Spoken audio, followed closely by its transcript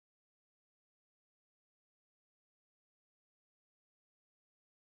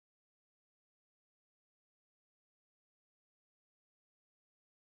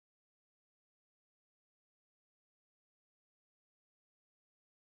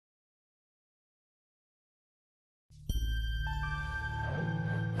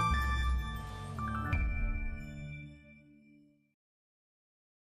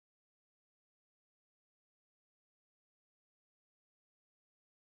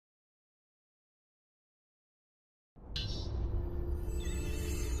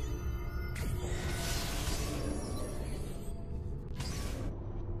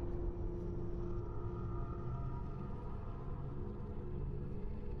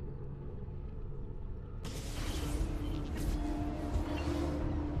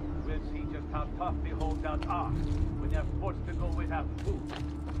tough the holdouts are when they're forced to go without food.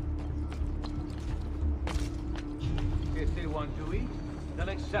 If they want to eat, they'll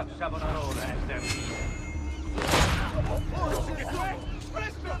accept Savonarola as their leader.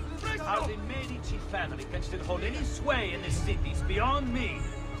 How the Medici family can still hold any sway in this city is beyond me.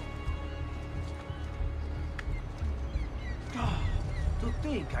 To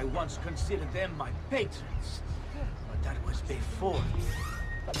think I once considered them my patrons, but that was before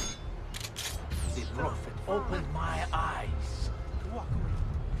the prophet opened my eyes.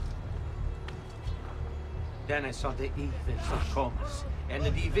 Then I saw the evils of commerce and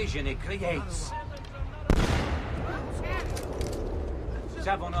the division it creates.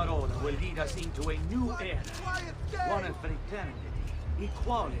 Savonarola will lead us into a new era, one of fraternity,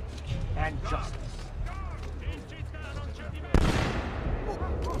 equality, and justice.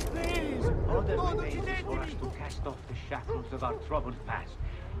 Please! All that remains is for us to cast off the shackles of our troubled past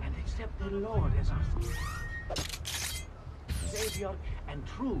and accept the Lord as our Savior and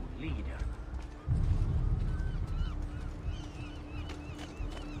true leader.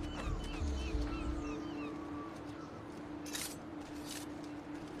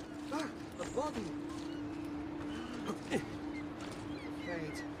 The body!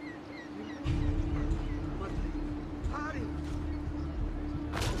 Fate. But... Harry!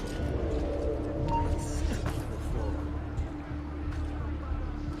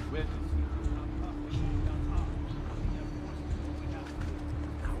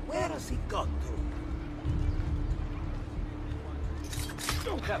 Where has he got to?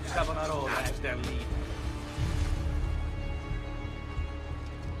 Don't have Savonarola as their leader.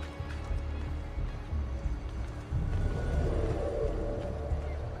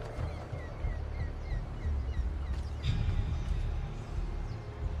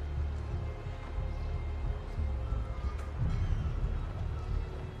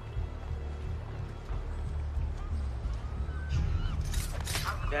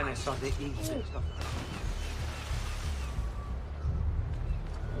 Then I saw the evils of...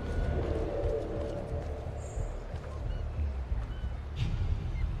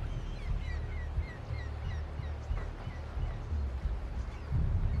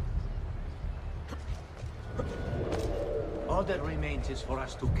 All that remains is for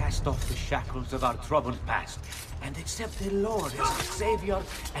us to cast off the shackles of our troubled past and accept the Lord as our Savior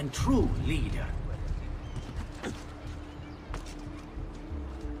and true leader.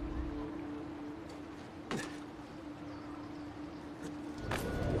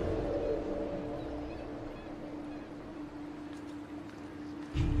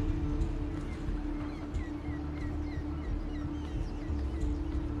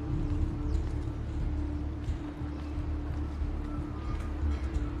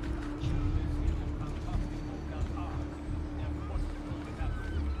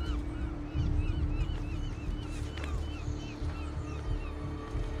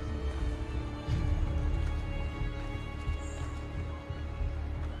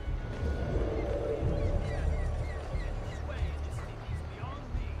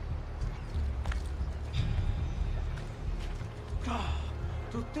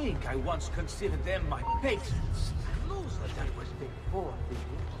 To think I once considered them my patrons. But that was before the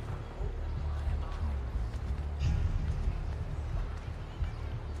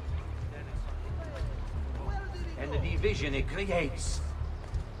and the division it creates.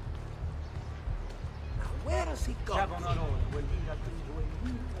 Now where has he got to? Savonarola will lead us into a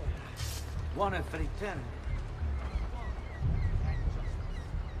new era, one of fraternity.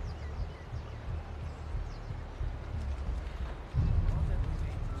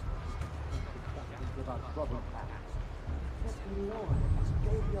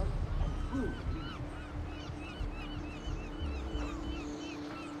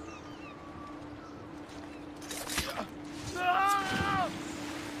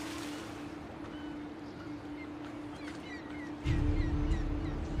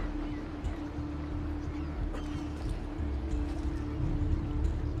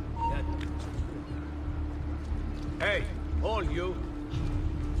 Hey, all you.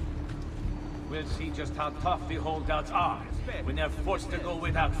 We'll see just how tough the holdouts are when they're forced to go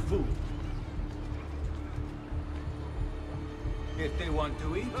without food. If they want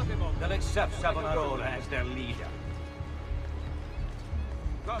to eat, they'll accept Savonarola as their leader.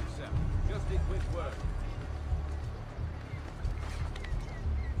 Come, sir. Just a quick word.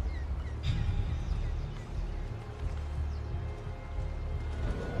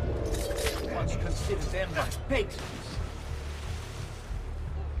 Once consider them my patrons.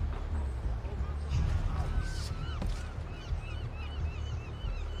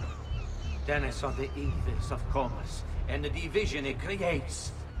 Then I saw the evils of commerce and the division it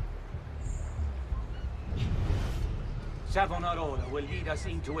creates. Savonarola will lead us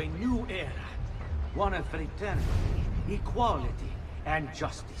into a new era. One of fraternity, equality, and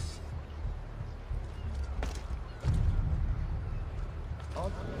justice.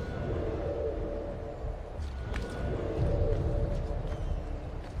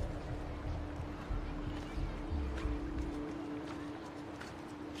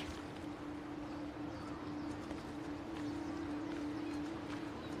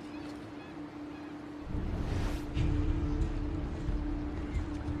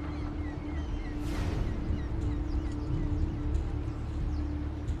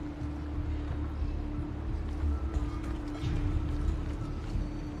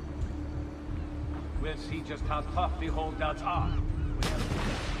 We'll see just how tough the holdouts are.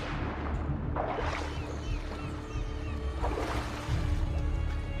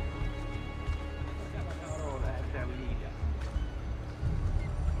 As their leader.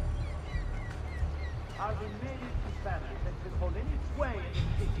 Are the Medici family that could hold any sway in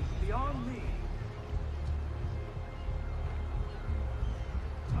the city beyond me?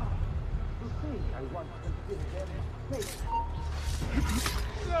 To think I once considered them fake.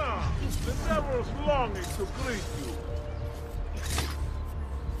 Ah, the devil's longing to greet you.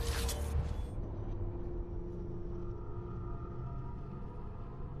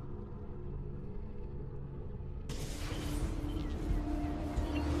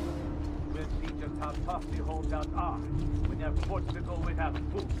 We'll see just how tough the holdouts are when they're forced to go without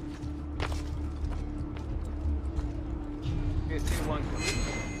food. If they want to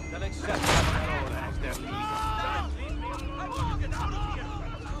leave, they'll accept Savonarola as their leader.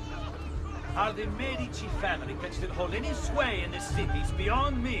 Are the Medici family can still hold any sway in the cities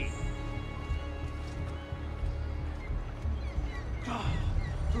beyond me? I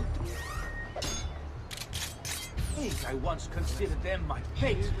think I once considered them my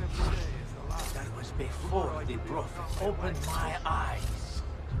fate. That was before the prophet opened my eyes.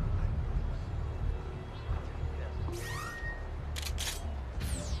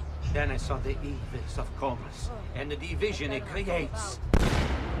 Then I saw the evils of commerce and the division it creates.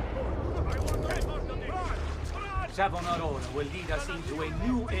 Savonarola will lead us into a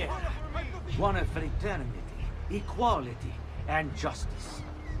new era. One of fraternity, equality, and justice.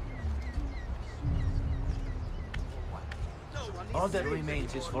 All that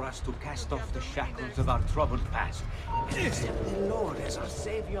remains is for us to cast off the shackles of our troubled past and accept the Lord as our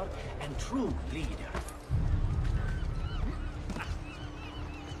savior and true leader.